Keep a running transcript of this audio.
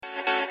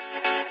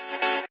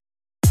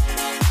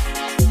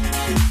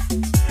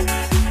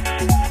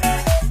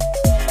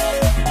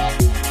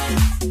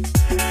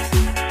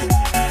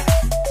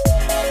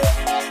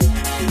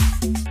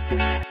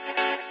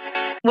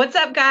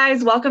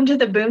guys, welcome to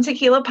the Boom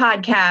Tequila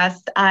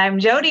podcast. I'm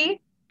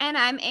Jody. And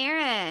I'm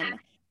Erin.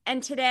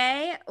 And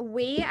today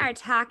we are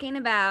talking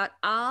about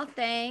all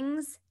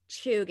things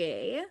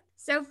cheugy.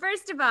 So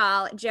first of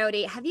all,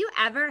 Jody, have you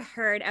ever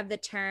heard of the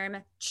term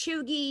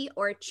cheugy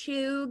or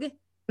chug?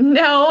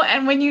 No,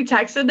 and when you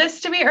texted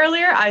this to me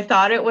earlier, I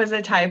thought it was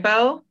a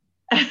typo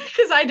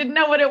because I didn't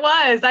know what it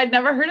was. I'd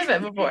never heard of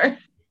it before.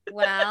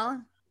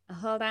 Well,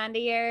 hold on to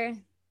your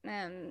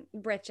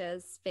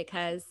britches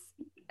because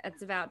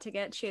it's about to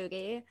get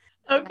cheugy.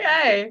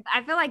 Okay.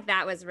 I feel like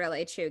that was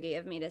really cheugy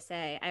of me to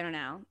say. I don't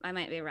know. I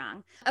might be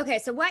wrong. Okay,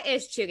 so what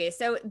is cheugy?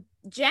 So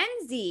Gen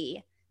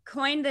Z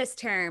coined this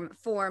term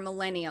for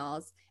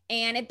millennials,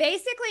 and it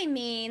basically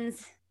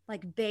means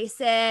like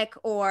basic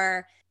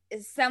or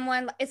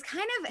someone. It's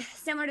kind of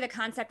similar to the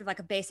concept of like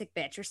a basic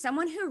bitch or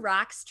someone who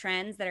rocks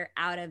trends that are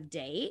out of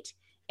date.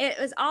 It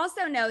was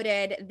also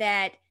noted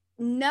that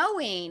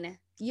knowing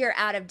you're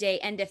out of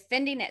date and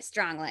defending it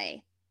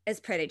strongly is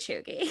pretty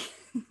cheugy.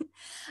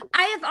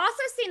 I have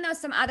also seen though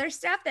some other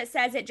stuff that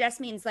says it just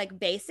means like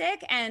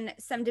basic and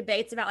some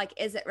debates about like,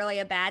 is it really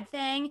a bad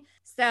thing?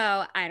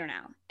 So I don't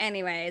know.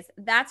 Anyways,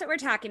 that's what we're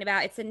talking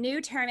about. It's a new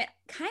term. It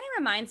kind of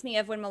reminds me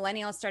of when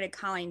millennials started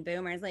calling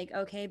boomers like,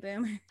 okay,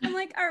 boomer. I'm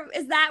like,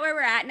 is that where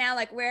we're at now?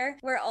 Like we're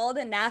old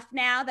enough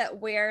now that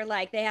we're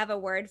like, they have a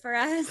word for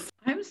us.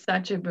 I'm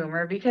such a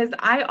boomer because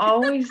I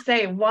always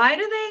say, why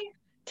do they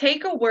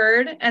take a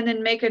word and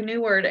then make a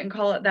new word and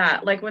call it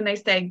that? Like when they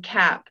say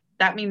cap.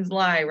 That means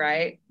lie,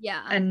 right?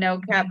 Yeah. And no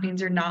cap means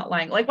you're not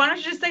lying. Like, why don't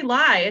you just say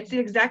lie? It's the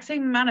exact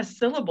same amount of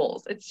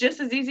syllables. It's just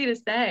as easy to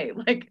say.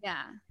 Like,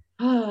 yeah.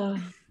 Oh.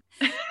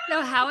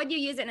 So how would you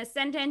use it in a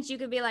sentence? You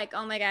could be like,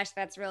 oh my gosh,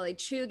 that's really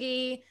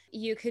cheugy.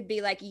 You could be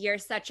like, you're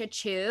such a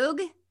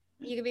chug.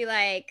 You could be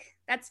like,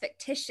 that's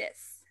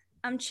fictitious.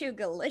 I'm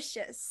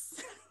cheugalicious.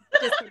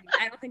 Just kidding.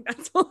 I don't think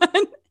that's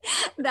one.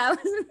 That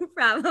was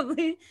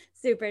probably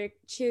super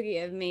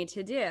cheugy of me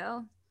to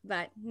do.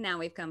 But now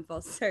we've come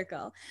full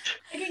circle.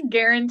 I can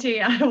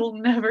guarantee I will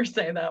never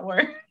say that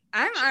word.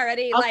 I'm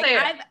already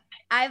like,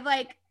 I've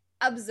like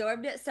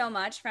absorbed it so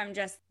much from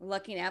just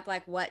looking up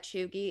like what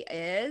cheugy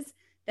is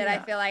that I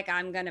feel like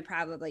I'm going to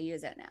probably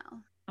use it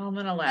now. I'm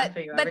going to laugh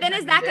at you. But then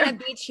is that going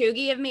to be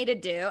cheugy of me to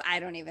do? I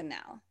don't even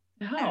know.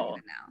 No.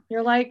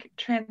 You're like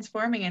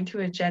transforming into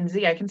a Gen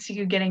Z. I can see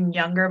you getting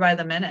younger by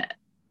the minute.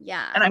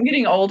 Yeah. And I'm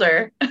getting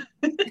older.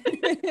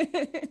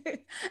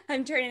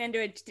 I'm turning into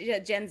a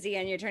Gen Z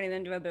and you're turning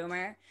into a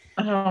boomer.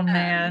 Oh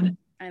man.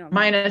 I don't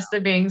Minus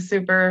the being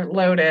super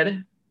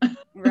loaded.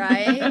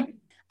 Right?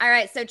 All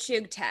right, so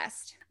chug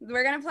test.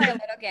 We're going to play a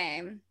little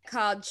game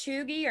called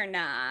Cheugy or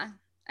Nah.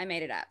 I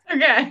made it up.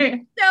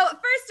 Okay. So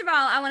first of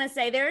all, I want to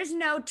say there is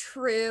no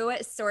true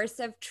source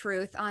of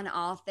truth on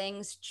all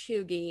things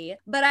cheugy,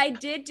 but I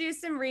did do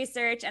some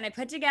research and I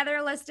put together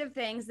a list of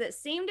things that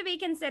seem to be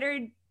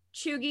considered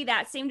cheugy.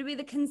 That seemed to be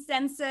the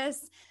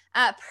consensus.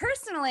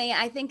 Personally,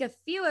 I think a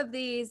few of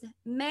these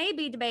may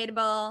be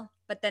debatable,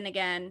 but then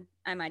again,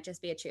 I might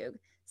just be a chug.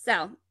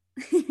 So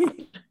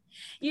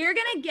you're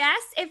going to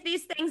guess if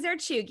these things are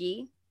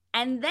cheugy,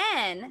 and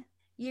then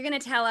you're going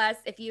to tell us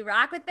if you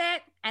rock with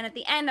it. And at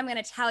the end, I'm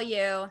going to tell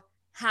you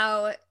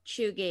how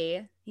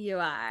cheugy you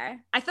are.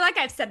 I feel like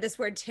I've said this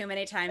word too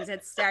many times.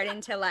 It's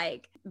starting to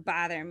like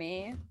bother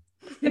me.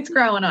 It's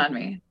growing on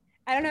me.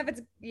 I don't know if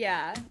it's,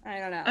 I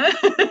don't know.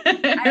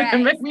 Right,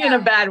 maybe in a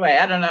bad way.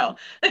 I don't know.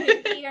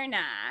 Cheugy or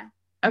nah.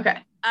 Okay.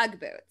 Ugg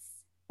boots.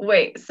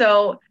 Wait,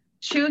 so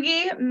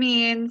cheugy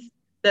means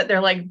that they're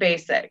like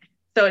basic.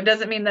 So it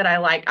doesn't mean that I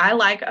like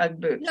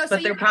Ugg boots, no, so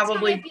but they're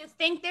probably if you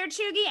think they're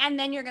cheugy, and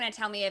then you're gonna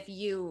tell me if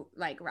you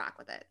like rock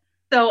with it.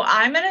 So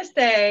I'm gonna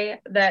say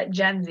that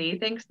Gen Z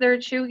thinks they're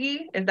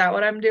cheugy. Is that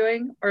what I'm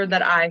doing, or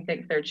that I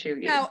think they're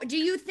cheugy? No, do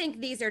you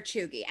think these are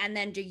cheugy, and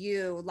then do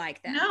you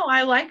like them? No,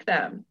 I like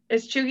them.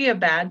 Is cheugy a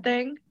bad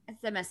thing?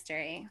 It's a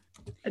mystery.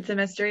 It's a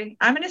mystery.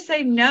 I'm gonna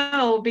say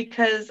no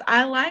because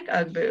I like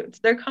Ugg boots.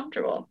 They're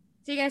comfortable.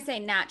 So you're gonna say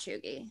not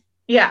cheugy?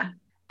 Yeah.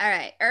 All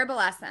right,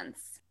 herbal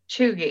essence.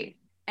 Cheugy.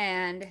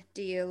 And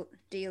do you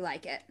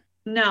like it?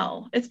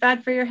 No, it's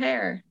bad for your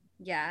hair.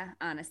 Yeah,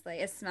 honestly.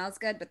 It smells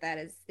good, but that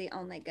is the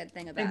only good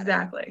thing about it.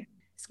 Exactly.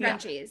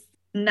 Scrunchies.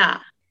 Yeah. Nah.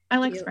 I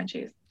like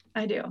scrunchies.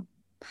 I do.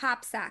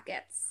 Pop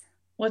sockets.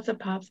 What's a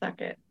pop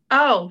socket?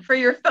 Oh, for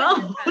your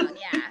phone.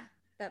 Yeah.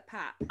 The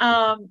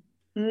pop.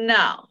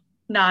 No,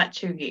 not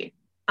cheugy.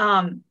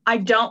 I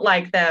don't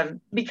like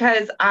them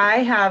because I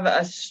have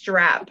a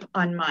strap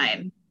on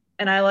mine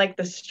and I like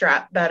the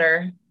strap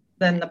better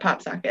than the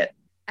pop socket.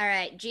 All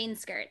right, jean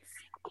skirts.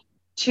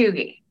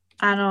 Cheugy.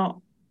 I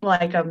don't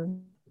like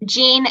them.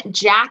 Jean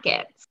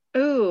jackets.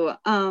 Ooh,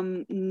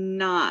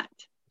 not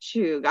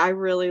chug. I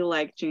really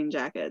like jean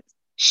jackets.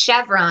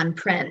 Chevron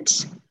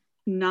print.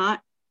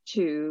 Not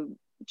chug.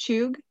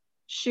 Chug?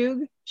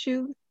 Shug?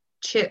 Chug?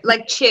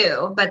 Like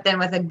chew, but then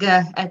with a g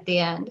at the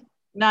end.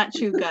 Not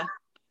chuga.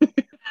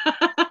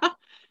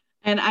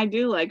 And I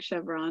do like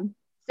chevron.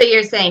 So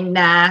you're saying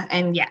nah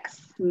and yes.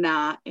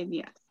 Nah and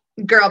yes.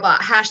 Girl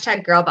boss.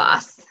 # girl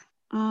boss.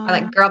 Or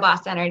like girl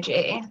boss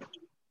energy.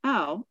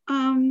 Oh,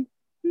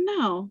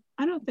 No,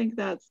 I don't think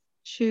that's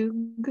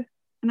chug.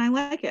 And I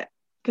like it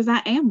because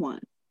I am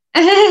one.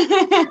 You're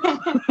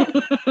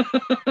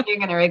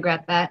going to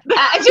regret that.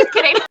 Just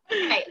kidding.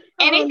 Okay.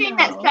 Anything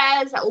that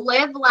says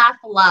live, laugh,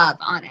 love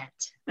on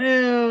it.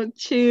 Oh,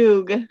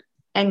 chug.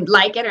 And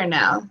like it or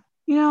no?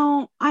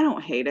 I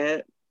don't hate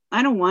it.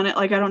 I don't want it.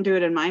 Like, I don't do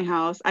it in my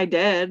house. I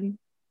did,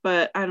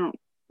 but I don't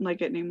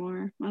like it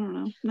anymore. I don't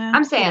know. Nah,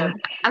 I'm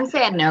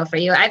saying no for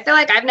you. I feel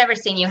like I've never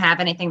seen you have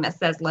anything that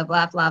says live,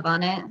 laugh, love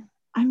on it.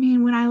 I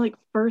mean, when I like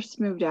first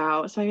moved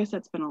out, so I guess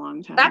that's been a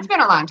long time. That's been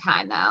a long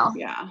time though.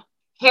 Yeah.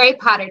 Harry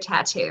Potter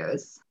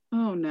tattoos.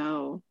 Oh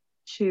no.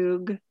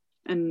 Chug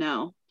and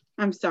no.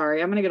 I'm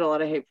sorry. I'm going to get a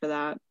lot of hate for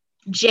that.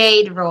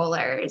 Jade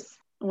rollers.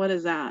 What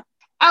is that?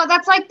 Oh,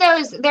 that's like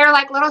they're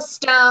like little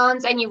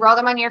stones and you roll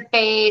them on your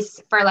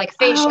face for like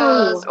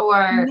facials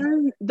or.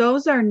 No,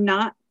 those are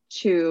not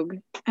chug.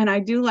 And I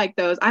do like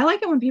those. I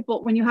like it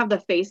when you have the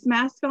face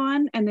mask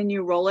on and then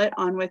you roll it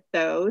on with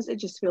those. It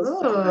just feels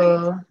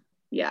so nice.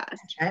 Yes.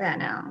 Try that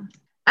now.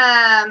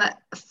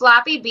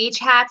 Floppy beach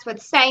hats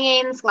with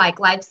sayings like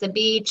life's a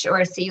beach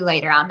or see you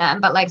later on them,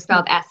 but like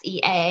spelled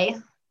SEA.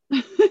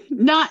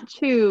 Not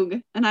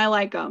chug. And I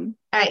like them.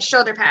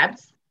 Shoulder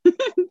pads.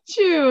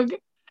 Chug.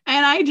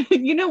 And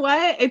you know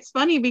what? It's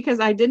funny because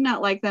I did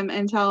not like them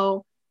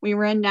until we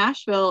were in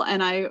Nashville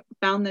and I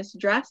found this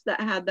dress that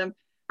had them.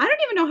 I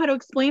don't even know how to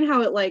explain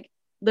how it like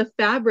the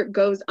fabric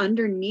goes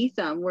underneath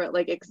them where it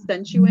like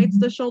accentuates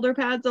the shoulder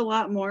pads a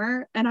lot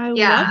more. And I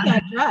love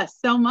that dress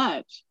so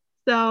much.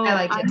 So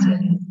I like it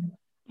too.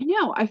 I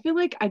know. I feel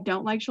like I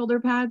don't like shoulder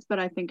pads, but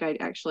I think I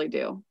actually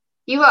do.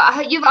 You've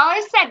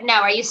always said no.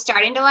 Are you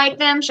starting to like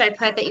them? Should I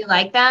put that you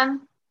like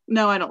them?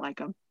 No, I don't like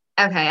them.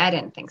 Okay, I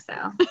didn't think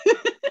so.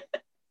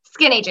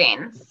 Skinny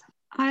jeans.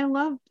 I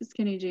love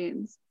skinny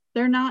jeans.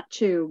 They're not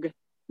chug.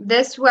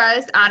 This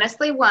was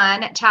honestly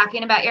one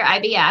talking about your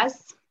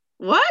IBS.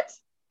 What?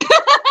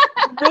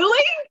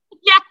 Really?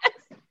 Yes.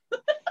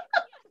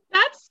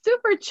 That's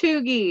super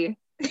chuggy.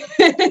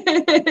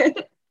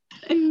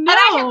 No. And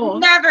I have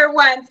never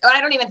once,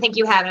 I don't even think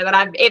you have it,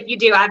 but if you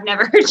do, I've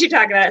never heard you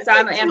talk about it. So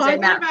I'm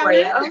answering that for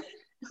you.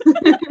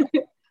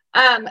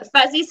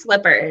 Fuzzy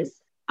slippers.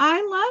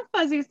 I love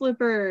fuzzy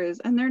slippers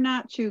and they're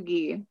not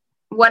chuggy.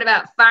 What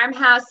about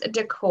farmhouse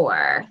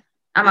decor?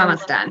 I'm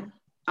almost done.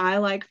 I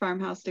like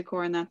farmhouse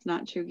decor and that's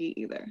not chuggy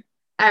either.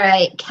 All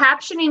right.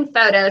 Captioning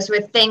photos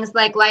with things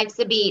like life's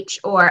a beach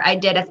or I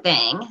did a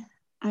thing.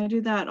 I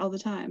do that all the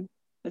time.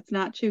 It's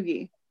not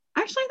chuggy.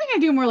 Actually, I think I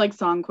do more like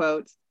song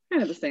quotes.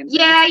 Kind of the same thing.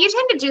 Yeah, you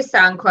tend to do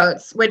song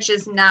quotes, which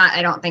is not,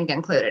 I don't think,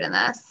 included in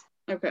this.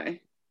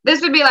 Okay.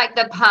 This would be like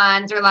the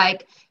puns or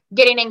like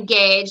getting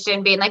engaged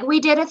and being like,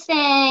 we did a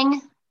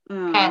thing.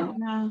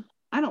 No,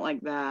 I don't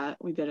like that.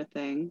 We did a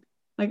thing.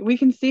 Like, we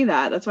can see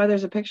that. That's why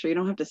there's a picture. You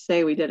don't have to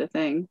say we did a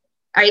thing.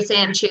 Are you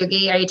saying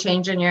chuggy? Are you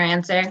changing your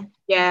answer?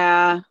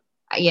 Yeah.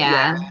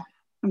 Yeah.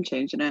 I'm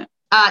changing it.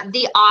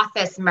 The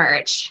Office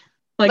merch.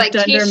 Like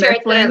Dunder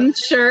Mifflin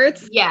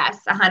shirts? Yes,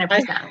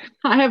 100%.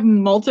 I have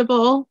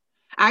multiple.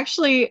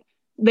 Actually,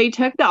 they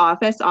took The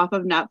Office off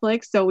of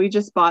Netflix, so we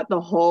just bought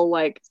the whole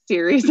like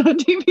series on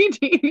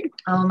DVD.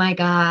 Oh my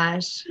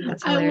gosh.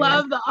 That's hilarious. I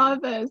love The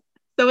Office.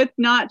 So it's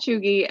not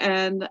chuggy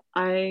and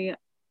I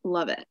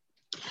love it.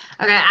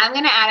 Okay, I'm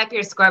going to add up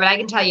your score, but I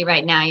can tell you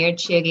right now, you're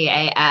chuggy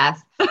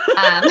AF.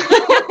 I'm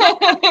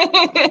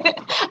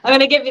going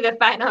to give you the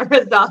final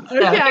results.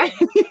 Okay.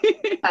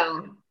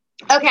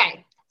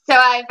 Okay. So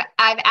I've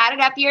added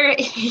up your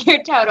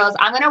totals.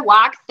 I'm going to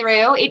walk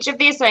through each of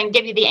these so I can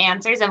give you the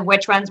answers of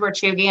which ones were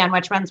chuggy and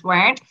which ones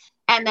weren't.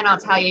 And then I'll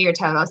tell you your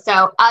total.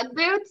 So Ugg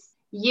boots,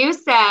 you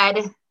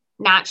said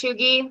not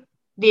chuggy.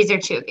 These are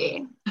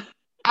chuggy.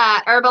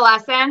 Herbal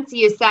Essence,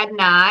 you said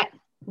not.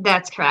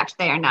 That's correct.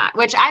 They are not,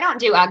 which I don't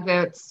do Ugg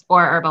boots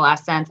or Herbal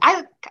Essence.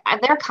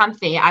 They're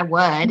comfy. I would.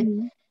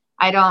 Mm-hmm.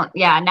 I don't.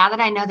 Yeah. Now that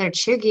I know they're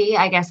chuggy,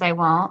 I guess I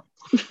won't.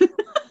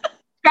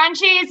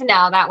 Scrunchies.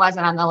 No, that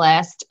wasn't on the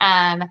list.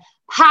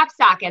 Pop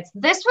sockets.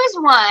 This was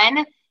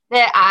one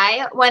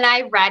that when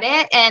I read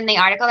it in the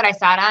article that I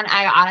saw it on,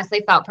 I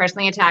honestly felt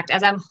personally attacked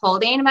as I'm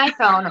holding my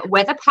phone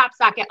with a pop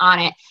socket on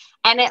it.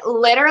 And it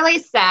literally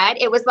said,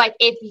 it was like,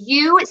 if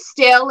you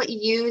still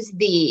use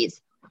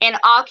these, in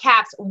all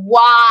caps,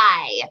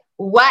 why?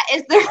 What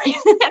is the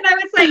reason? And I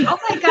was like, oh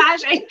my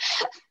gosh,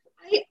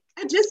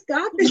 I just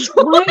got this.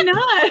 Why not?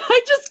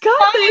 I just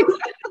got this.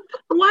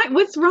 Why?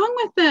 What's wrong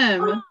with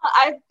them?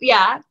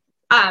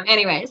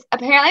 Anyways,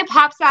 apparently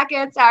pop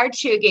sockets are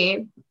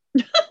chuggy.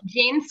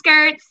 Jean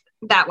skirts,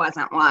 that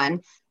wasn't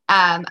one.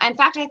 In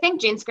fact, I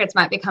think jean skirts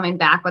might be coming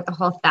back with the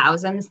whole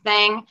thousands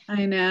thing.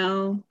 I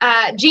know.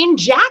 Jean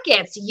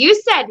jackets, you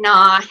said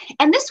nah.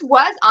 And this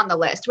was on the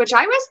list, which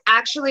I was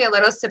actually a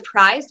little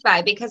surprised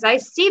by because I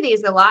see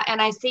these a lot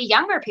and I see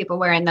younger people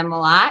wearing them a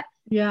lot.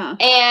 Yeah.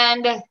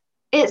 And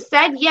it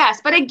said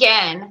yes. But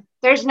again,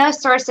 there's no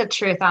source of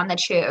truth on the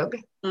chug.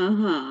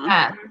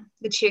 Uh-huh.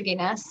 The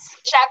chugginess.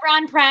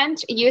 Chevron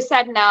print, you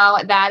said no.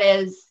 That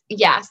is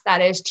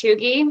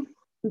chuggy.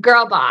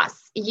 Girl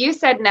boss, you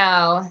said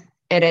no.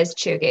 It is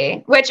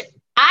chuggy, which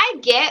I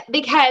get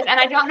because, and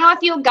I don't know if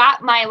you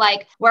got my,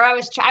 like, where I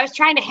was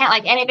trying to hint,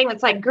 like, anything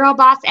that's like girl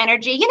boss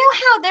energy. You know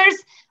how there's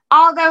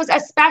all those,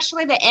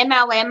 especially the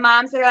MLM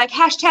moms that are like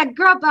hashtag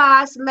girl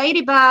boss,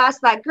 lady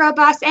boss, like girl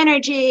boss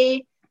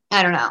energy.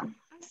 I don't know.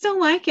 I still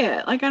like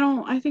it. Like,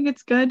 I think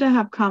it's good to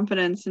have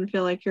confidence and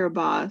feel like you're a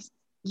boss.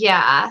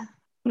 Yeah.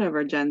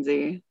 Whatever, Gen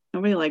Z.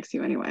 Nobody likes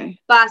you anyway.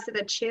 Boss of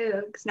the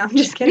Chugs. No, I'm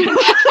just kidding.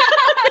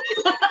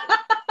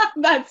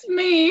 That's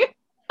me.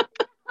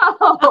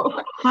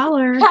 Oh.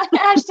 Holler.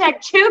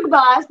 Hashtag Chug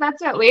boss.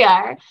 That's what we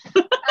are.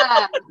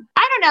 I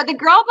don't know. The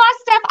girl boss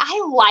stuff,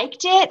 I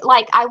liked it.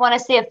 Like, I want to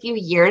say a few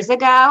years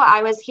ago,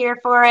 I was here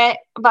for it.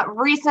 But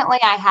recently,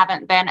 I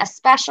haven't been,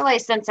 especially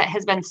since it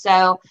has been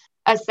so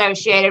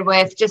associated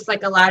with just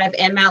like a lot of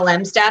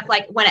MLM stuff.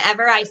 Like,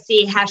 whenever I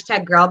see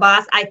hashtag girl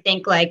boss, I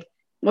think like,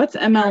 what's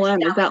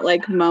MLM? Is that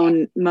like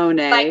Monet?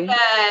 Like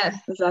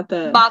is that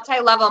the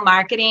multi-level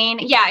marketing?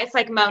 Yeah, it's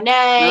like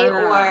Monet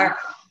or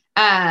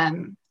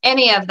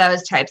any of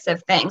those types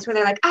of things where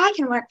they're like, I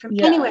can work from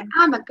anywhere.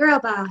 I'm a girl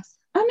boss.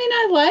 I mean,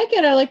 I like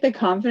it. I like the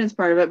confidence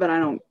part of it, but I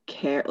don't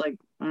care. Like,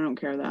 I don't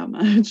care that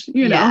much,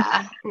 you know?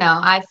 Yeah, no,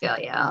 I feel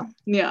you.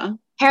 Yeah.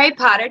 Harry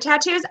Potter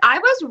tattoos. I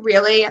was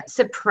really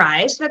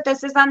surprised that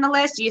this is on the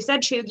list. You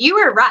said Chug. You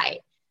were right.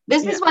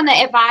 This is one that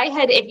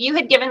if you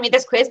had given me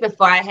this quiz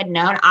before I had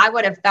known, I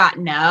would have thought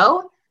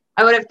no.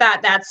 I would have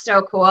thought that's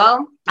so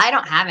cool. I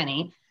don't have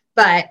any,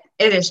 but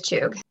it is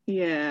Chug.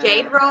 Yeah.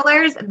 Jade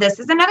rollers. This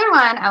is another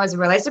one I was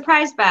really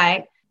surprised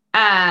by.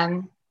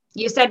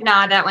 You said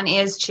no, that one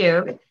is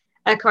Chug,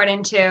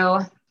 according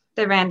to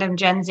the random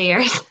Gen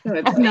Zers. So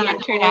it's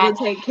not cool to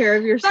take care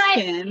of your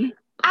skin.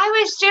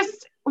 I was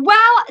just, I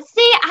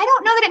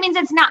don't know that it means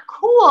it's not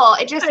cool.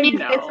 It just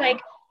means it's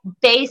like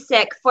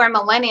basic for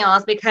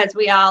millennials because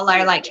we all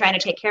are like trying to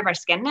take care of our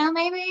skin now,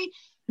 maybe.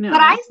 No.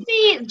 But I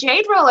see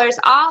jade rollers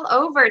all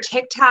over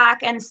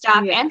TikTok and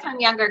stuff and some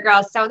younger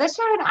girls. So this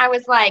one, I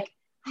was like,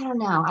 I don't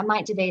know. I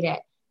might debate it.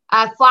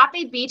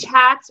 Floppy beach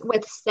hats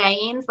with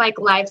sayings like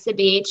life's a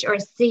beach or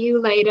see you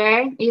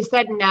later. You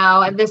said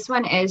no. This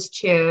one is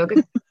Chug.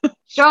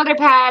 Shoulder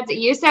pads.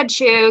 You said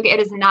Chug. It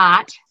is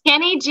not.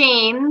 Skinny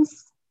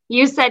jeans.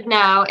 You said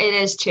no. It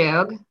is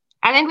Chug.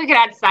 I think we could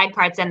add side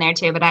parts in there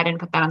too, but I didn't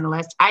put that on the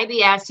list.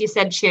 IBS. You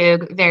said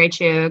Chug. Very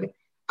Chug.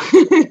 But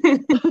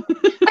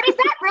is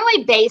that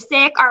really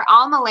basic? Are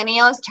all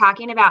millennials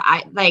talking about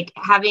like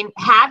having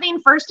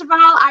first of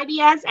all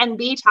IBS and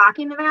B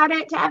talking about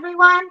it to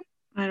everyone?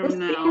 I don't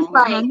know.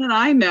 None that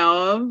I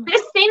know of.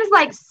 This seems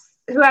like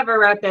whoever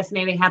wrote this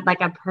maybe had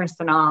like a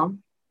personal.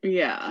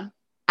 Yeah.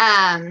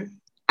 All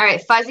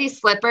right. Fuzzy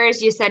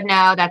slippers. You said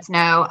no. That's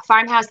no.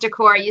 Farmhouse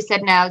decor. You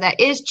said no. That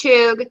is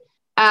Chug.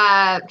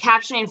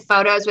 Captioning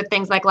photos with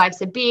things like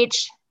life's a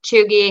beach.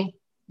 Chuggy.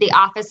 The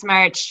office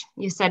merch.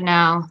 You said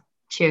no.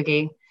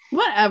 Chuggy.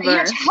 Whatever.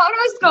 Your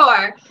total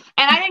score.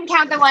 And I didn't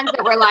count the ones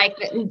that were like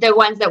the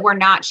ones that were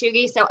not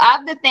Chuggy. So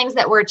of the things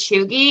that were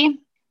Chuggy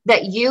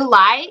that you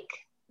like,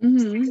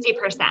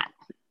 60%.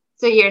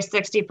 So you're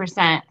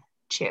 60%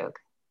 Chug.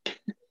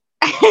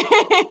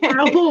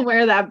 I will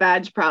wear that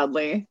badge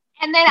proudly.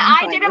 And then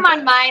I did them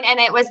on mine and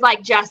it was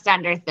like just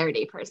under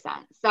 30%.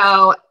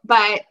 So,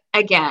 but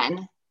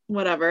again,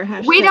 whatever.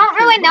 We don't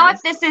really know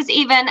if this is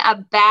even a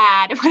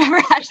bad, whatever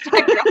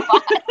hashtag girl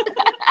boss.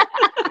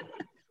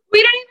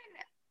 We don't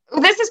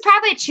even, this is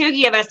probably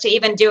chuggy of us to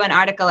even do an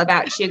article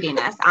about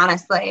chugginess,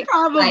 honestly.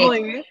 Probably.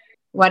 Like,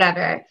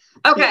 whatever.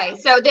 Okay,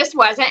 so this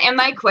wasn't in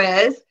my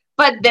quiz,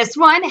 but this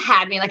one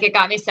had me, like it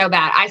got me so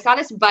bad. I saw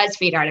this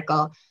BuzzFeed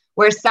article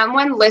where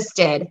someone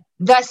listed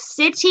the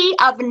city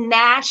of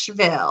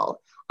Nashville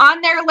on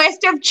their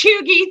list of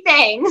chuggy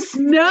things.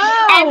 No.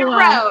 And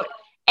wrote,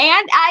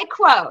 and I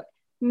quote,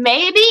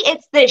 maybe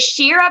it's the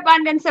sheer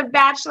abundance of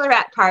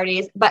bachelorette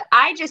parties, but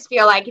I just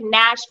feel like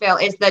Nashville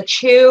is the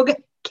chug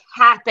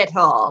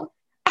capital.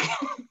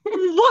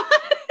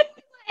 What?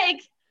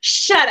 Like,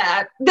 shut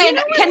up. Then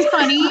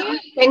funny.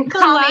 Then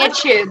call me a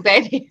chug,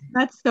 baby.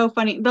 That's so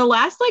funny. The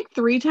last like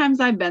 3 times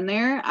I've been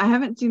there, I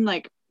haven't seen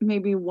like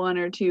maybe 1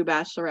 or 2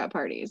 bachelorette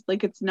parties.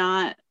 Like it's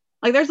not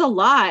like there's a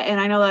lot, and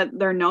I know that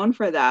they're known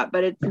for that,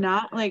 but it's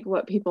not like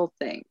what people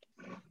think.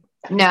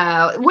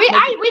 No, we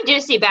do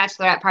see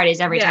bachelorette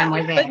parties every time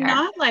we're there. But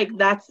not like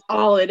that's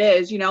all it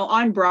is, you know,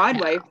 on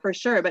Broadway for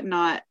sure, but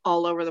not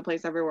all over the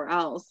place everywhere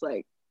else.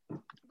 Like,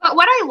 but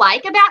what I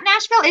like about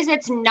Nashville is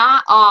it's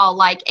not all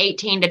like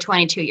 18 to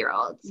 22 year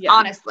olds,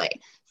 honestly.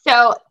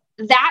 So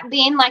that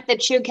being like the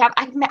chug cap,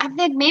 I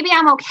think maybe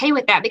I'm okay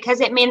with that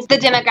because it means the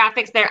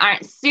demographics there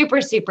aren't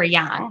super, super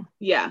young.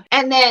 Yeah.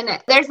 And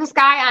then there's this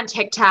guy on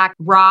TikTok,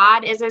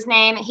 Rod is his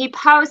name. He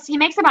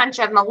makes a bunch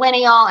of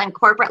millennial and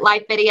corporate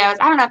life videos.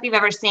 I don't know if you've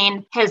ever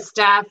seen his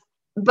stuff,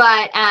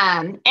 but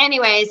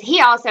anyways,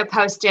 he also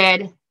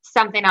posted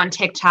something on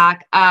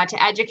TikTok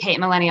to educate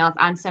millennials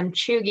on some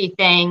chuggy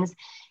things.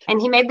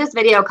 And he made this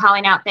video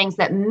calling out things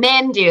that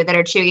men do that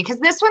are chuggy. Because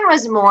this one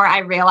was more, I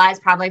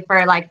realized, probably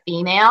for like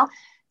female.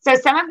 So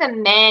some of the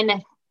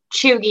men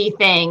chuggy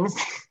things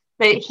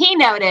that he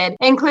noted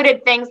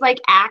included things like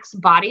Axe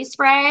body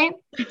spray,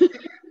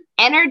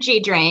 energy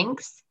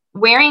drinks,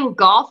 wearing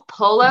golf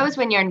polos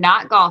when you're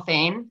not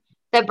golfing,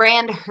 the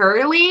brand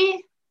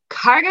Hurley,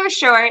 cargo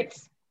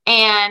shorts,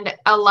 and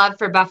a love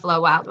for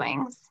Buffalo Wild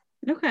Wings.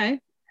 Okay.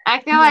 I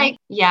feel like,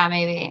 yeah,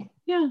 maybe.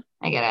 Yeah.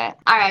 I get it.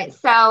 All right.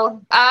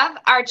 So of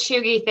our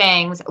chuggy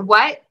things,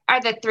 what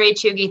are the 3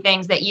 chuggy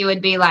things that you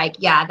would be like,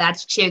 yeah,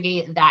 that's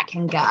chuggy, that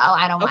can go?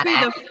 I don't want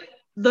it.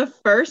 The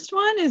first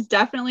one is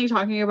definitely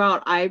talking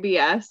about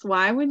IBS.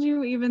 Why would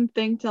you even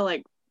think to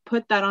like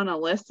put that on a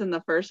list in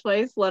the first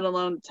place, let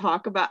alone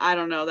talk about, I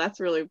don't know. That's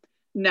really,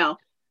 no.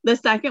 The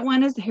second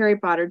one is Harry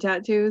Potter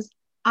tattoos.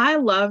 I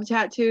love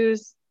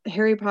tattoos.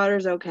 Harry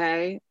Potter's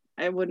okay.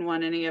 I wouldn't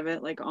want any of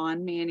it like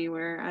on me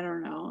anywhere. I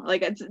don't know.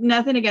 Like, it's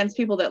nothing against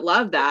people that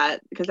love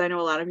that, because I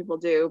know a lot of people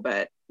do,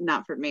 but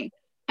not for me.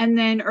 And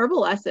then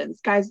herbal essence.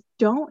 Guys,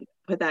 don't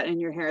put that in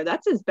your hair.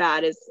 That's as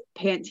bad as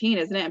Pantene,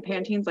 isn't it? And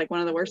Pantene's like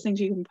one of the worst things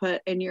you can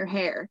put in your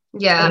hair.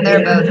 Yeah,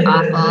 they're both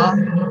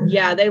awful.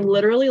 Yeah, they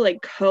literally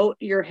like coat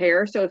your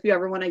hair. So if you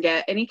ever want to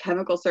get any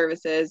chemical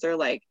services, or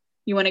like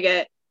you want to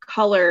get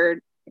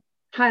colored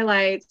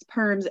highlights,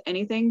 perms,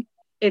 anything,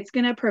 it's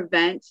going to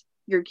prevent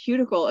your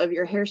cuticle of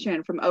your hair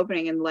strand from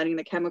opening and letting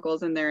the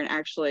chemicals in there, and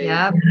actually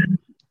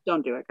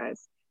don't do it,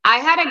 guys. I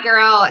had a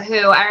girl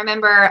who I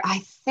remember, I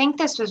think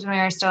this was when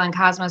we were still in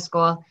Cosmo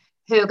School,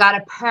 who got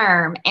a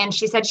perm, and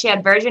she said she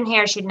had virgin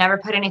hair. She'd never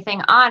put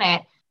anything on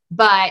it,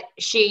 but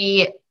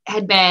she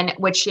had been,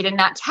 which she did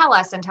not tell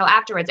us until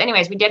afterwards.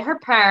 Anyways, we did her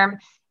perm,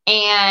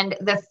 and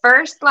the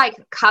first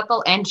like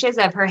couple inches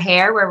of her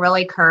hair were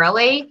really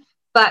curly,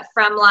 but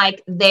from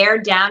like there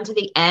down to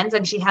the ends,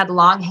 and she had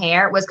long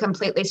hair, was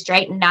completely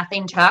straight.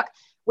 Nothing took.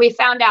 We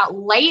found out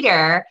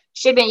later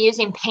she'd been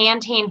using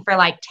Pantene for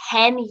like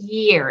 10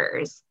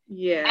 years.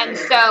 Yeah. And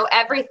so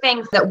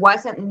everything that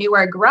wasn't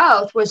newer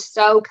growth was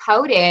so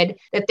coated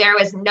that there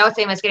was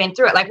nothing was getting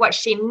through it. Like what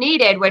she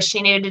needed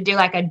to do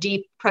like a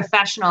deep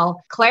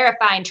professional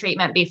clarifying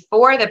treatment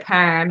before the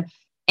perm.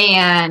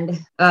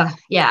 And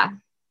yeah.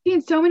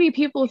 And so many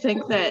people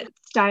think that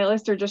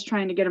stylists are just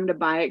trying to get them to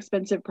buy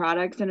expensive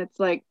products. And it's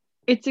like,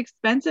 it's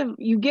expensive.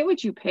 You get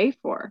what you pay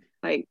for.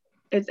 Like,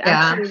 it's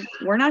actually,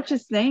 we're not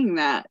just saying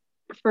that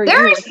for you.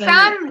 There are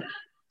some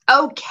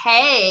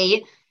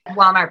okay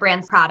Walmart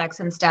brands products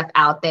and stuff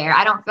out there.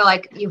 I don't feel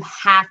like you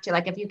have to,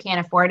 like, if you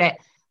can't afford it,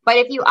 but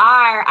if you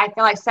are, I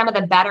feel like some of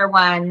the better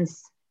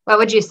ones, what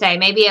would you say?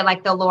 Maybe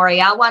like the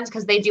L'Oreal ones,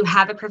 because they do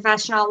have a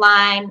professional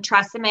line.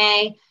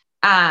 Tresemme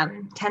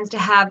tends to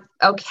have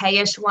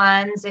okay-ish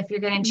ones if you're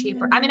getting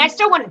cheaper. I mean, I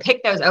still wouldn't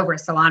pick those over a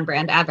salon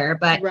brand ever,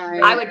 but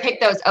I would pick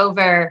those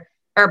over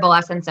Herbal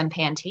Essence and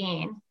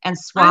Pantene and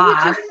Suave.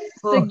 I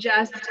would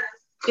just suggest,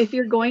 if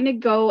you're going to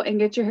go and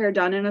get your hair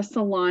done in a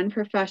salon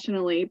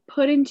professionally,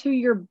 put into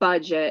your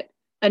budget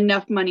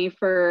enough money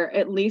for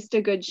at least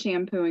a good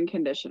shampoo and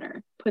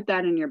conditioner. Put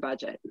that in your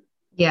budget.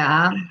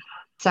 Yeah.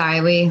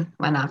 Sorry, we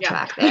went off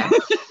track there.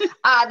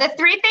 The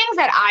 3 things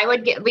that I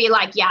would be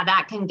like, yeah,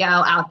 that can go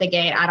out the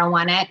gate. I don't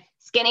want it.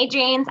 Skinny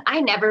jeans. I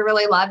never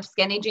really loved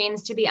skinny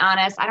jeans, to be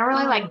honest. I don't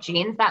really like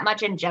jeans that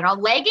much in general.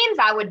 Leggings,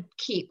 I would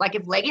keep. Like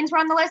if leggings were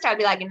on the list, I'd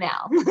be like,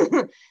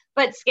 no.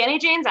 But skinny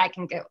jeans, I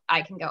can go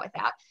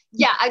without.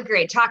 Yeah,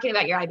 agreed. Talking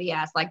about your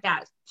IBS, like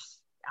that,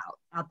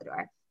 out the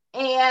door.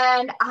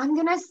 And I'm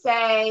gonna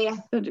say,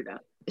 don't do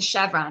that.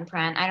 Chevron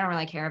print. I don't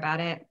really care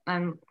about it.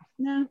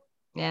 No.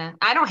 Yeah,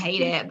 I don't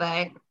hate it,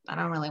 but I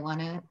don't really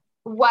want it.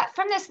 What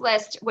from this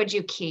list would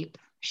you keep?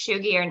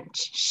 Chuggy or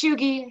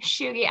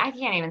Chuggy? I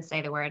can't even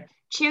say the word.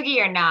 Chuggy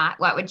or not?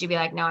 What would you be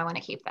like? No, I want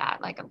to keep that.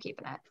 Like I'm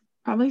keeping it.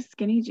 Probably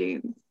skinny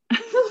jeans.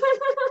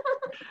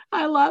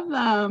 I love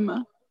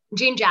them.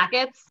 Jean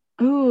jackets.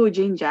 Ooh,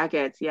 jean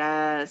jackets.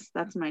 Yes,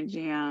 that's my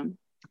jam.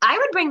 I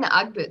would bring the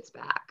Ugg boots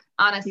back.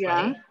 Honestly,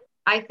 yeah.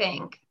 I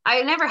think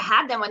I never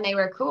had them when they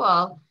were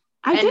cool.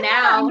 I didn't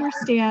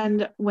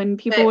understand when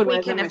people would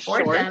wear them with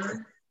shorts.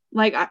 Them.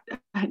 Like,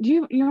 do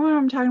you know what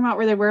I'm talking about?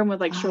 Where they wear them with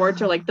like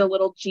shorts or like the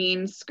little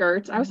jean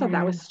skirts. I always thought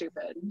that was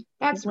stupid.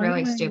 That's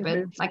really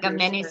stupid. Like a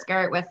mini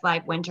skirt with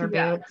like winter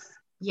boots.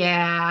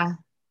 Yeah.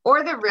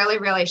 Or the really,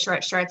 really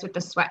short shorts with the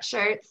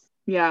sweatshirts.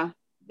 Yeah.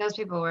 Those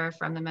people were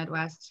from the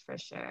Midwest for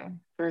sure.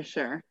 For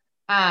sure.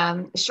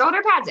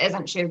 Shoulder pads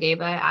isn't chuggy,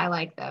 but I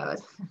like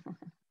those.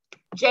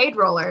 Jade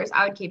rollers.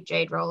 I would keep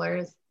jade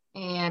rollers.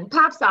 And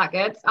pop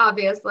sockets,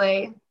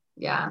 obviously.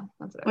 Yeah.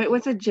 That's what Wait,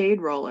 what's a jade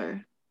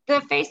roller?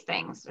 The face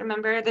things.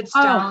 Remember the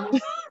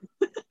stones?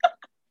 Oh.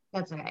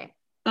 That's okay.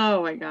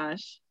 Oh my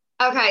gosh.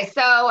 Okay.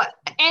 So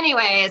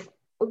anyways,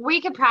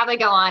 we could probably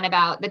go on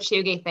about the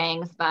chuggy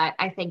things, but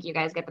I think you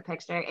guys get the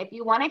picture. If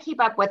you want to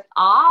keep up with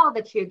all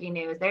the chuggy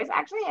news, there's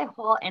actually a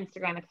whole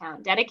Instagram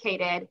account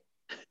dedicated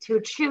to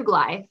Chug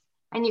Life.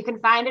 And you can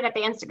find it at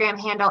the Instagram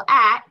handle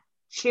at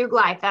Chug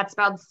Life. That's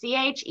spelled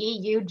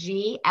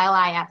CHEUGLIFE.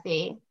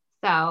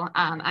 So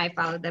I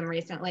followed them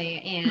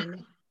recently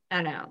and I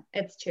don't know,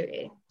 it's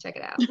chuggy. Check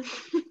it out.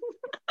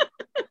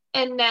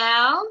 And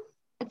now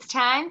it's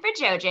time for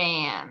Joe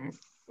Jams.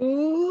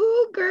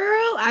 Ooh,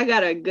 girl, I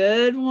got a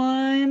good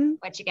one.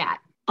 What you got?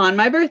 On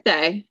my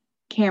birthday,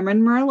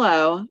 Cameron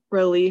Merlot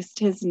released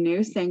his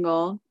new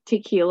single,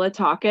 Tequila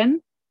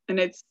Talkin'. and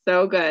it's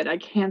so good. I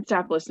can't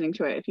stop listening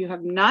to it. If you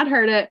have not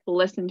heard it,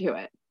 listen to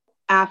it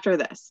after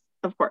this,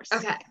 of course.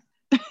 Okay.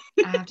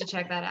 I have to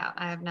check that out.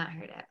 I have not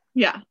heard it.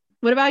 Yeah.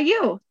 What about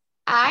you?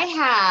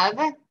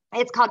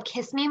 It's called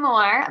Kiss Me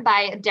More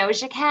by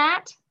Doja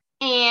Cat.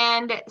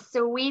 And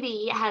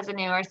Sweetie has a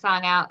newer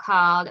song out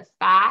called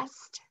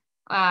Fast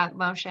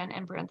Motion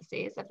in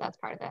parentheses, if that's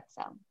part of it.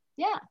 So,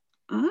 yeah.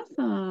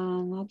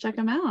 Awesome. I'll check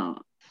them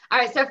out. All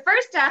right. So,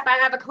 first up, I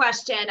have a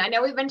question. I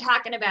know we've been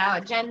talking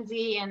about Gen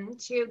Z and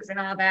Chugs and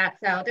all that.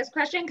 So, this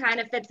question kind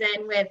of fits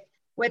in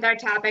with our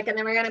topic. And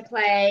then we're going to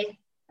play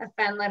a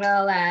fun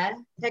little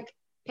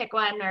pick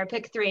one or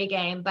pick three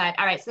game. But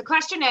all right. So, the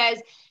question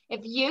is, if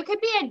you could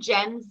be a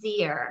Gen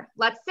Zer,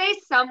 let's say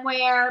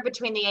somewhere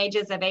between the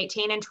ages of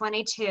 18 and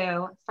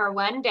 22 for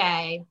one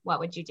day,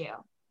 what would you do?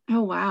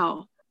 Oh,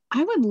 wow.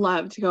 I would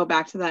love to go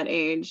back to that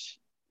age.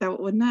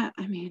 Wouldn't that,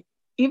 I mean,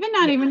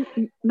 not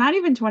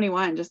even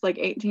 21, just like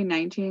 18,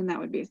 19, that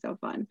would be so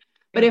fun.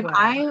 But if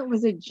I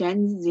was a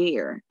Gen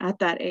Zer at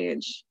that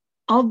age,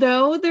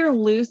 although their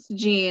loose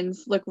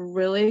jeans look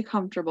really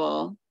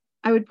comfortable,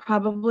 I would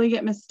probably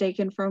get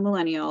mistaken for a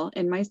millennial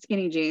in my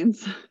skinny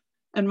jeans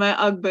and my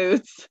Ugg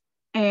boots.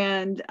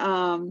 And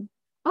although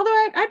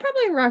I'd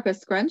probably rock a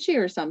scrunchie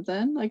or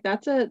something. Like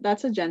that's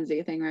a Gen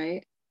Z thing,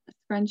 right? A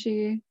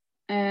scrunchie.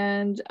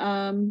 And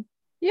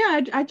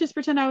yeah, I'd just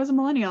pretend I was a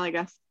millennial, I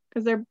guess,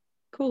 because they're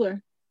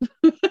cooler.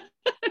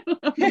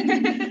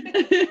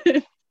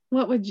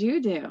 What would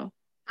you do?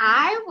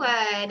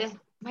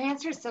 My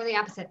answer is so the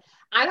opposite.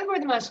 I would wear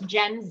the most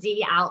Gen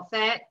Z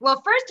outfit.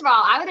 Well, first of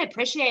all, I would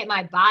appreciate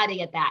my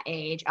body at that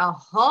age a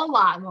whole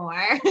lot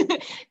more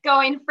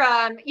going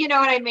from, you know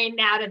what I mean,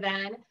 now to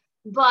then.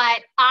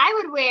 But I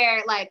would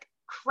wear like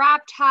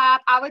crop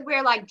top. I would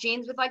wear like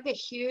jeans with like the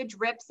huge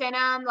rips in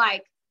them,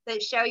 like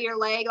that show your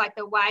leg, like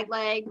the wide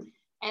leg,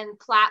 and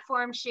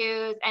platform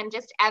shoes, and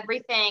just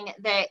everything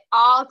that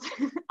all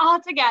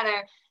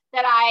together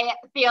that I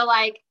feel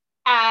like,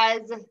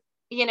 as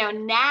you know,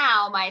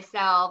 now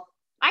myself,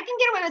 I can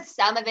get away with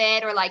some of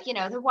it, or like, you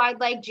know, the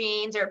wide leg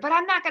jeans, but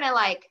I'm not gonna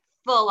like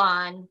full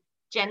on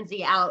Gen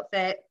Z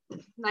outfit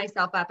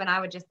myself up, and I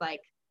would just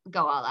like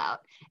go all out,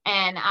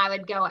 and I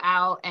would go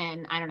out,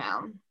 and I don't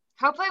know,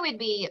 hopefully we'd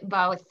be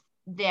both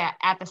there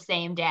at the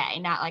same day,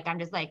 not like I'm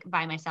just like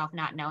by myself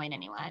not knowing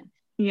anyone.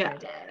 Yeah.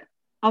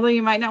 Although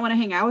you might not want to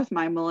hang out with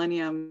my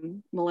millennial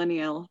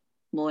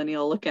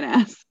looking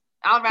ass.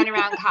 I'll run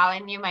around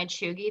calling you my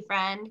chuggy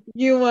friend.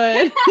 You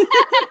would.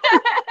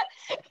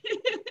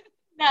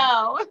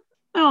 No.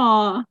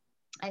 Aw.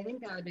 I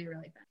think that would be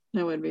really fun.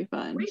 That would be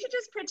fun. We should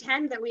just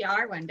pretend that we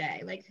are one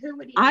day. Like, who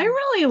would you? I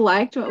really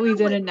liked what we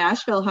did in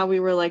Nashville, how we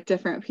were like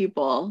different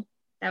people.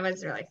 That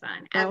was really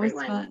fun. That was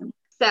fun.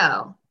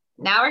 So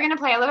now we're going to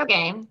play a little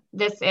game.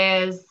 This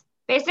is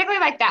basically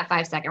like that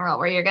 5-second rule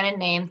where you're going to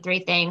name 3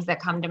 things that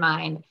come to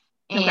mind.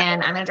 And okay. I'm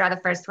going to draw the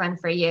first one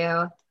for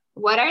you.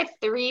 What are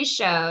 3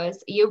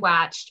 shows you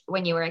watched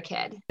when you were a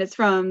kid? It's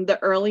from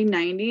the early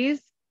 90s,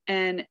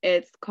 and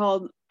it's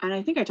called, and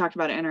I think I talked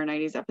about it in our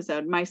 90s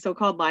episode, My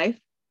So-Called Life,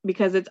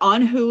 because it's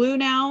on Hulu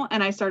now,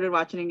 and I started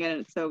watching it again,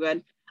 and it's so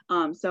good.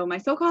 So My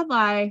So-Called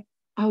Life.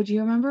 Oh, do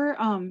you remember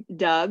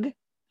Doug?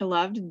 I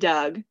loved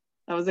Doug.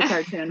 That was a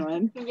cartoon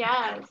one.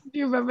 Yes. Do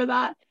you remember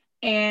that?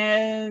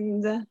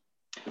 And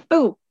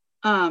All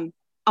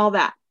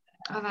That.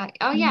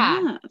 Oh yeah.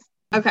 Yes.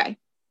 Okay.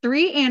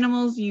 3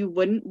 animals you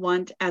wouldn't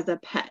want as a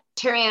pet.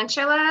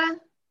 Tarantula.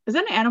 Is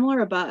that an animal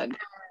or a bug?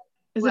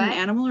 Is What? it an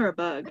animal or a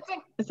bug?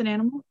 It's an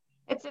animal?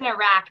 It's an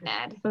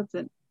arachnid. That's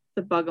it. It's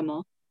a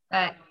bugamal.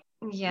 But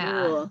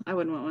yeah. Ugh, I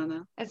wouldn't want one of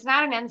those. It's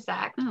not an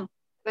insect. Oh.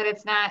 But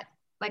it's not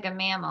like a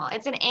mammal.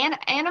 It's an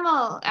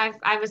animal.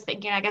 I was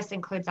thinking, I guess,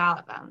 includes all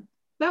of them.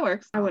 That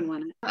works. I wouldn't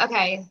want it.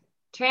 Okay.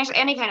 Tarantula,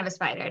 any kind of a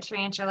spider.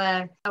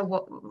 Tarantula, a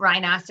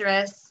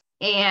rhinoceros,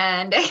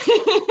 and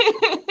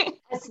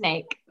a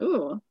snake.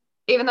 Ooh.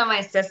 Even though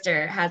my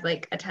sister has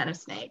like a ton of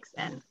snakes,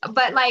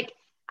 but like,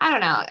 I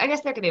don't know. I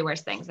guess there could be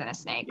worse things than a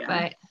snake, yeah.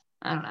 But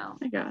I don't know.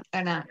 I guess.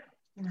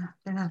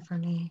 They're not for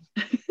me.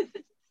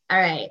 All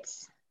right.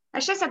 I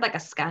should have said like a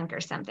skunk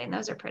or something.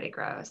 Those are pretty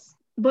gross.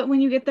 But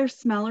when you get their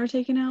smeller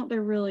taken out,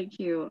 they're really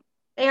cute.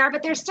 They are,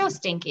 but they're still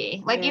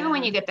stinky. Like, even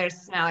when you get their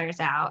smellers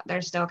out,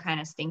 they're still kind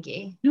of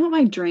stinky. You know what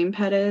my dream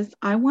pet is?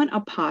 I want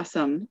a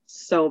possum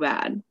so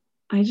bad.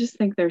 I just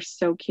think they're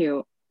so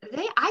cute.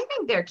 I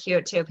think they're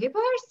cute too.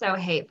 People are so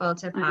hateful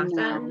to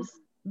possums,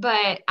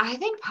 but I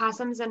think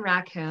possums and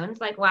raccoons,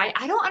 like, why?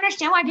 I don't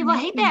understand why people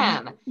hate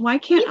them. Why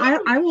can't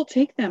I will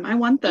take them. I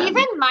want them.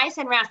 Even mice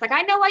and rats. Like,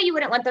 I know why you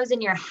wouldn't want those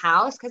in your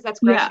house because that's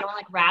gross. Yeah. You don't want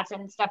like rats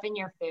and stuff in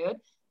your food,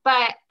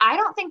 but I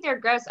don't think they're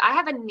gross. I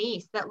have a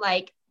niece that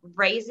like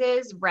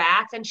raises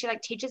rats, and she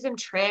like teaches them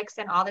tricks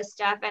and all this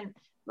stuff, and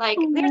like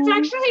it's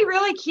actually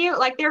really cute.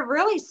 Like, they're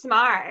really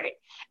smart.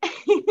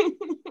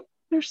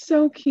 They're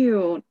so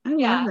cute. I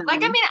love them.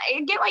 Like, I mean,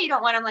 I get why you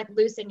don't want them like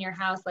loose in your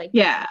house, like,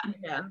 yeah,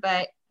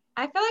 but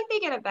I feel like they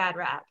get a bad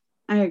rap.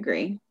 I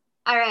agree.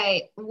 All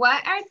right,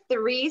 what are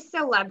 3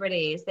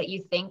 celebrities that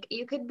you think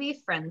you could be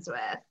friends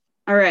with?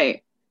 All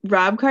right,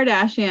 Rob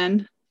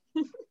Kardashian,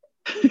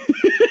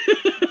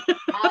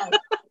 Yes.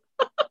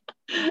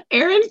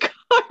 Aaron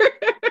Carter.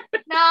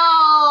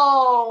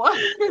 No.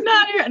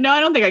 No, I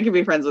don't think I could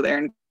be friends with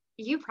Aaron.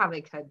 You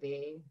probably could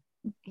be.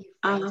 You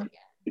friends Um,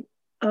 again.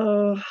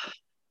 Oh,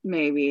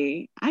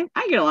 maybe. I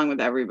get along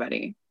with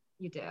everybody.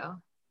 You do.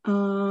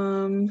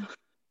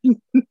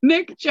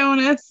 Nick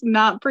Jonas,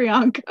 not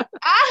Priyanka.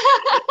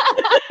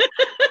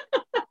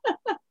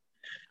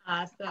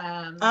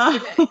 Awesome.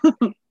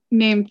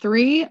 Name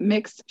 3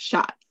 mixed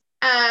shots.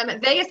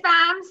 Vegas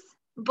bombs,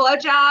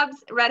 blowjobs,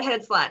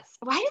 redheaded sluts.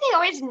 Why do they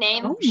always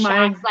name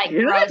shots like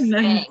gross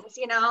things,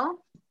 you know?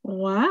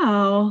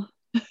 Wow.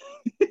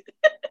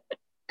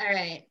 All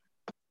right.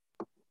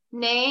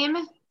 Name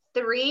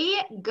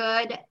 3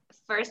 good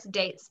first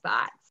date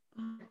spots.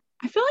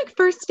 I feel like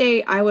first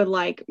date I would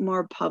like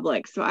more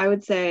public. So I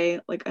would say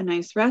like a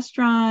nice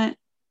restaurant.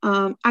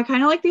 I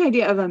kind of like the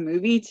idea of a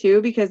movie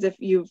too, because if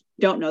you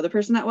don't know the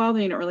person that well,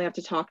 then you don't really have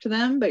to talk to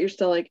them, but you're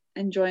still like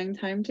enjoying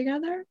time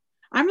together.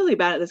 I'm really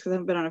bad at this because I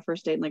haven't been on a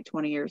first date in like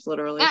 20 years,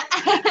 literally.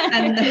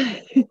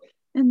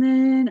 And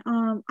then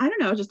I don't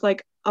know, just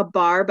like a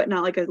bar, but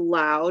not like a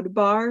loud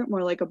bar,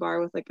 more like a bar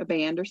with like a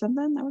band or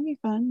something. That would be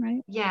fun,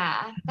 right?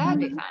 Yeah, that would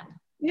be fun.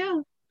 Yeah.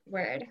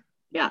 Word.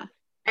 Yeah.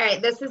 All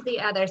right, this is the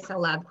other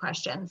celeb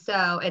question.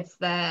 So it's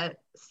the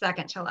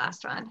second to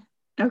last one.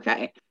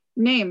 Okay.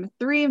 Name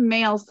 3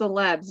 male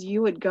celebs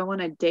you would go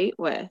on a date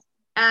with.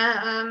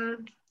 Trevor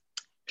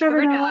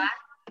Noah.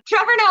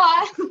 Trevor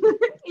Noah.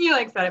 You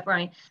like said it for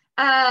me.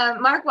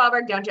 Mark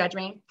Wahlberg, don't judge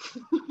me.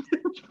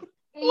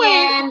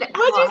 Wait, what'd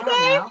you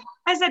say?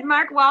 I said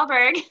Mark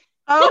Wahlberg.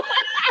 Oh,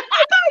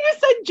 I thought you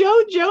said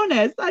Joe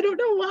Jonas. I don't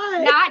know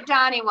why. Not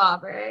Donnie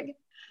Wahlberg.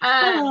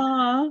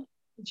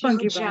 Joe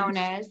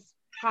Jonas.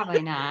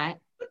 Probably not.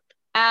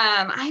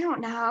 I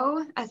don't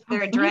know. A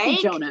third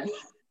Drake. Jonas.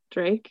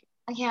 Drake.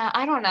 Yeah,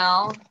 I don't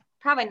know.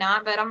 Probably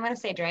not, but I'm gonna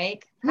say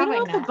Drake. Probably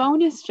what about not. The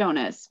bonus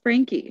Jonas?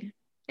 Frankie.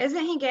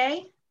 Isn't he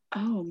gay?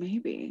 Oh,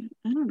 maybe.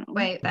 I don't know.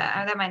 Wait,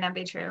 that might not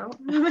be true.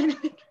 I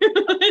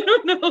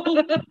don't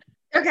know.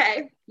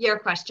 Okay, your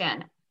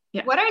question.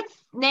 Yeah. What are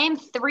name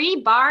 3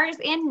 bars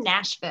in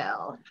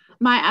Nashville?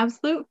 My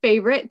absolute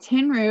favorite,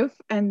 Tin Roof,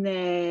 and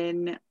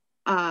then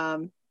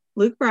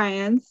Luke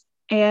Bryan's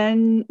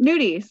and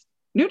Nudies.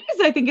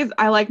 Nudies, I think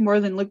I like more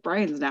than Luke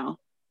Bryan's now.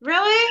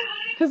 Really?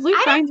 Because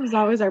Luke Bryan's was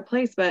always our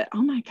place, but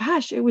oh my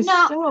gosh, it was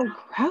so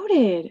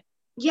crowded.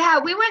 Yeah,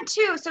 we went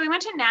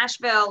to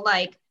Nashville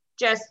like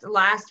just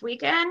last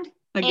weekend.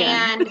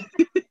 Again.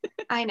 And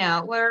I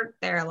know we're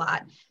there a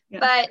lot, yeah.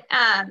 But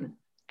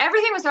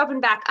everything was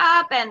open back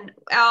up and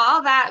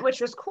all that,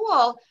 which was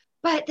cool.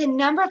 But the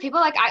number of people,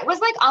 like I was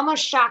like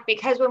almost shocked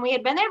because when we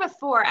had been there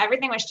before,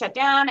 everything was shut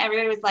down.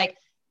 Everybody was like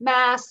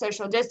mask,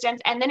 social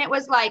distance. And then it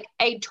was like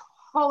a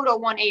total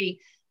 180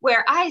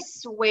 where I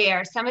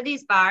swear some of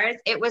these bars,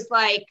 it was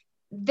like,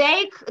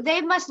 they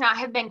must not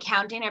have been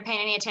counting or paying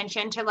any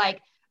attention to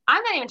like,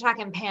 I'm not even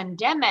talking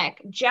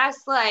pandemic,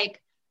 just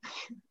like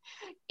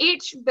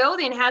each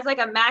building has like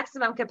a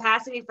maximum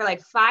capacity for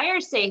like fire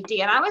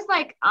safety. And I was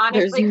like,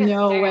 honestly, there's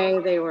no way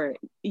they were.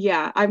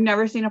 Yeah. I've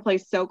never seen a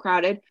place so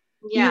crowded.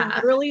 Yeah.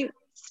 You really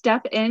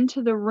step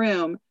into the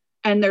room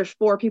and there's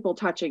 4 people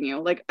touching you,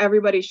 like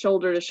everybody's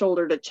shoulder to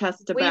shoulder to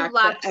chest to back. We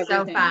left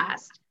so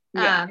fast.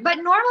 Yeah. But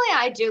normally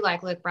I do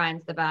like Luke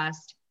Bryan's the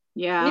best.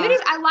 Yeah.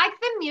 Nudies, I like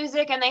the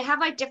music and they have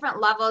like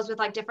different levels with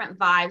like different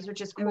vibes,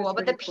 which is cool.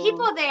 But the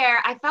people there,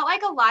 I felt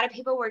like a lot of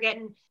people were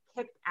getting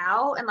kicked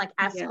out and like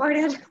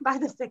escorted by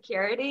the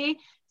security.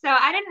 So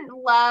I didn't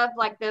love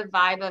like the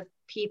vibe of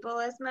people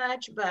as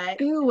much, but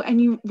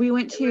we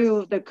went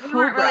to the Cobra. We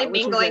weren't really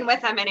mingling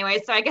with them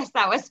anyway, so I guess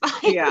that was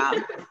fine. Yeah.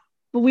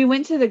 But we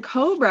went to the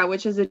Cobra,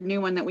 which is a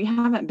new one that we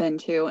haven't been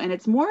to, and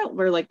it's more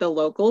where like the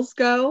locals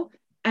go.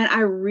 And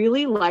I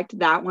really liked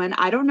that one.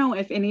 I don't know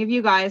if any of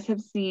you guys have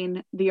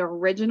seen the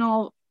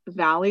original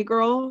Valley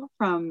Girl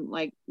from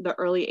like the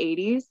early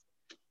 80s.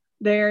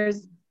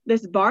 There's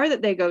this bar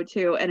that they go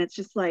to, and it's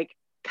just like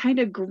kind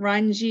of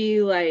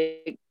grungy,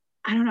 like,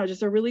 I don't know,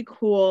 just a really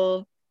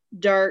cool,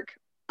 dark,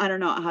 I don't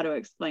know how to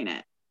explain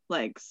it,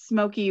 like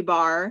smoky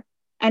bar.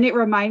 And it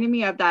reminded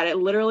me of that. It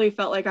literally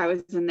felt like I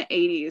was in the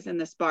 80s in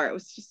this bar. It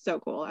was just so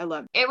cool. I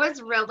loved it. It was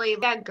really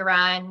the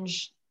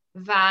grunge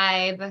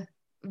vibe.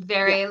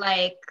 Very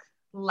like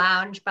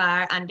lounge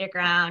bar,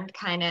 underground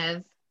kind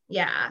of.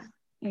 Yeah.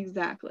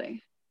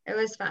 Exactly. It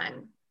was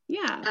fun.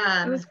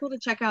 Yeah. It was cool to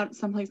check out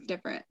someplace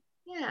different.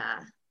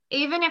 Yeah.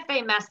 Even if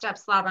they messed up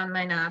Slob on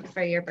My Knob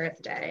for your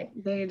birthday.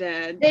 They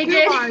did. They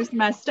did. Bars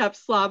messed up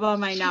Slob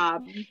on My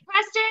Knob.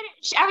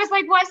 Preston, I was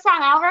like, what song?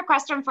 I'll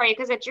request them for you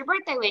because it's your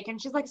birthday week.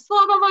 And she's like,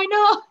 Slob on My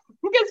Knob.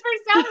 Because for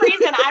some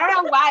reason, I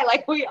don't know why,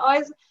 like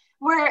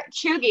we're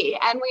chuggy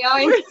and we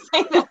always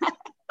say that.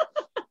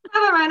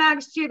 Slob on My Knob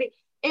is chuggy.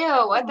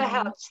 Ew, what the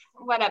hell?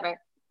 Whatever.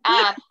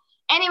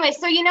 Anyway,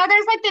 so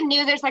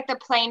there's like the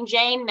plain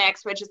Jane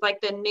mix, which is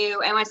like the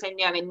new, and when I say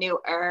new, I mean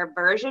newer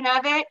version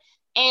of it.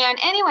 And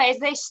anyways,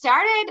 they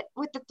started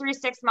with the 3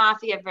 6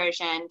 Mafia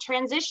version,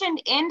 transitioned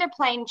into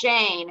plain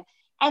Jane,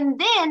 And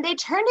then they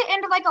turned it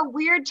into like a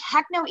weird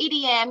techno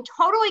EDM,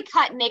 totally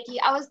cut Nicki.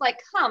 I was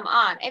like, come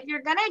on, if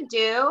you're gonna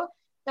do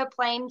the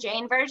plain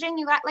Jane version,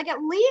 you got like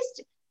at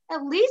least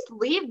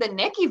leave the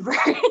Nicki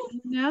version.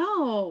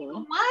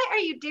 No. What are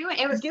you doing?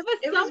 It was Give us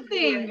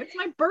something. It's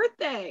my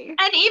birthday.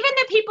 And even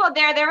the people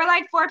there were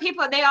like 4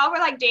 people. They all were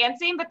like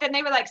dancing, but then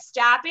they were like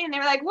stopping and they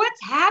were like,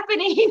 what's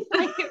happening?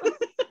 Like,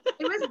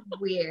 it was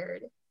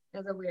weird. It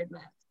was a weird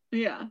mess.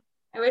 Yeah.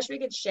 I wish we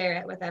could share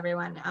it with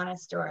everyone on a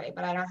story,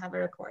 but I don't have a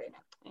recording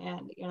of it,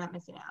 and you're not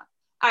missing out.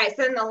 All right,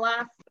 so then the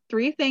last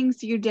 3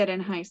 things you did in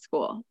high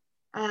school.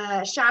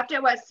 Shopped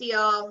at Wet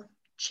Seal,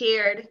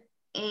 cheered,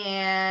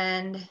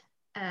 and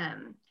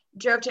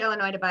drove to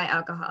Illinois to buy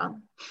alcohol.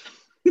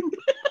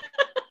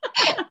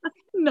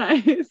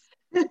 Nice.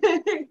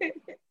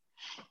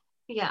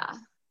 Yeah,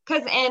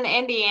 because in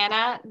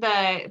Indiana,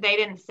 they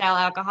didn't sell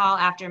alcohol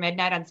after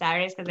midnight on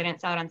Saturdays because they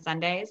didn't sell it on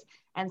Sundays.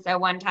 And so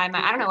one time,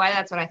 I don't know why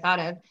that's what I thought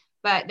of,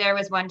 but there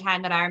was one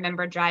time that I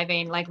remember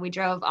driving, like we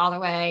drove all the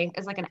way, it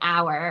was like an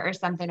hour or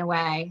something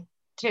away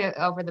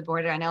to over the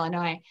border in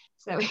Illinois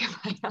so we could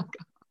buy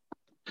alcohol.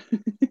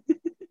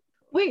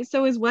 Wait,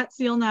 so is Wet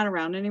Seal not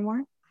around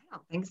anymore? I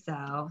don't think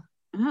so.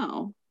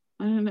 Oh,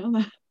 I didn't know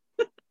that.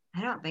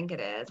 I don't think it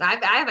is. I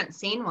haven't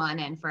seen one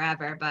in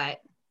forever,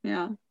 but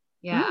Yeah.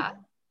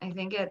 I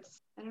think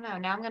it's, I don't know.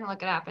 Now I'm going to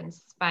look it up and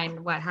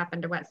find what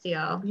happened to Wet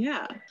Seal.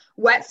 Yeah.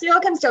 Wet Seal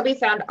can still be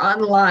found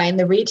online.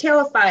 The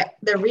retailer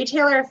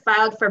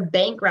filed for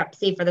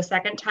bankruptcy for the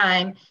second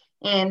time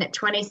in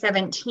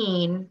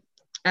 2017.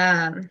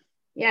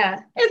 Yeah.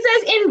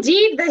 It says,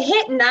 indeed, the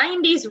hit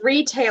 90s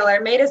retailer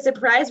made a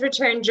surprise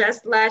return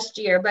just last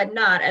year, but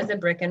not as a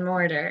brick and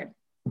mortar.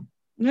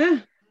 Yeah.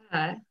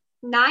 90s.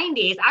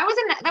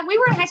 We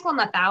were in high school in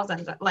the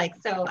thousands, like,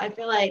 so I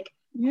feel like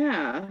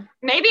Yeah.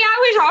 maybe I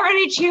was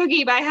already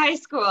chuggy by high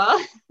school.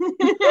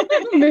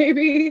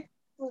 Maybe.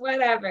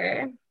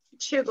 Whatever.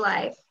 Chug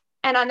life.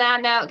 And on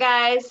that note,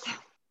 guys,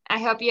 I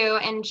hope you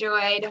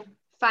enjoyed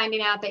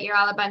finding out that you're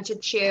all a bunch of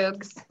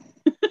chugs.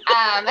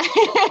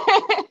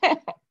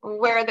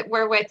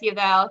 We're with you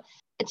though.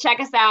 Check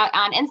us out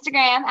on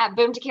Instagram at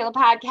Boom Tequila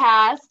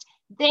Podcast.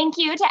 Thank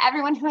you to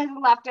everyone who has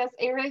left us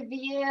a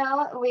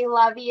review. We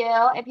love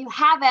you. If you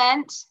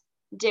haven't,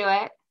 do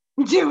it.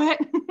 Do it.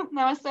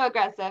 That was so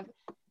aggressive.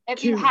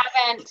 If you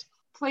haven't,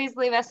 please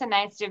leave us a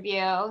nice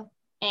review.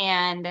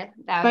 And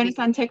that would Find us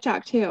on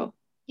TikTok too.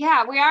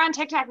 Yeah, we are on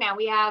TikTok now.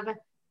 We have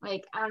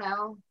like, I don't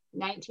know,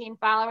 19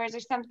 followers or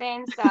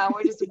something. So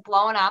we're just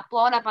blowing up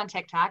on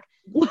TikTok.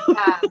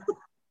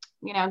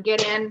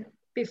 Get in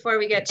before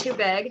we get too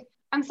big.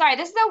 I'm sorry,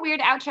 this is a weird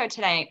outro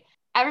today.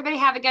 Everybody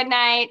have a good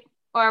night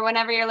or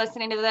whenever you're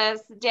listening to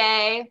this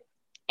day.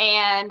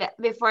 And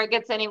before it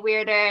gets any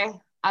weirder,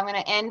 I'm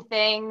going to end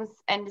things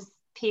and just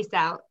peace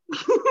out.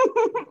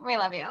 We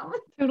love you.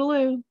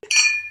 Toodaloo.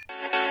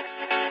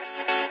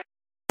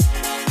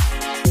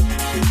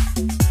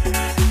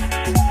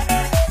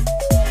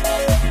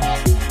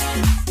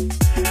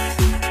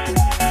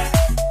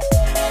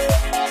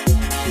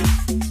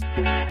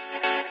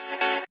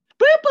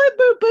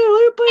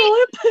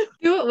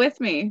 Do it with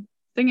me.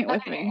 Sing it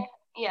with me.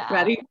 Yeah.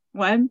 Ready?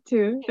 1,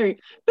 2, 3.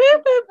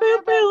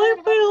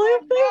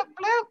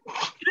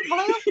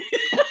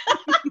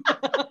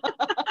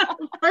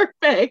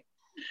 Perfect.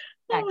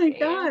 Oh my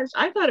gosh.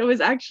 I thought it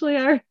was actually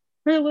our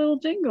little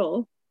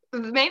jingle.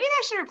 Maybe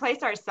that should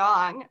replace our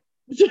song.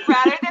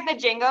 Rather than the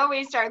jingle,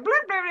 we start. Do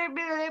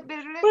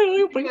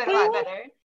it a lot better.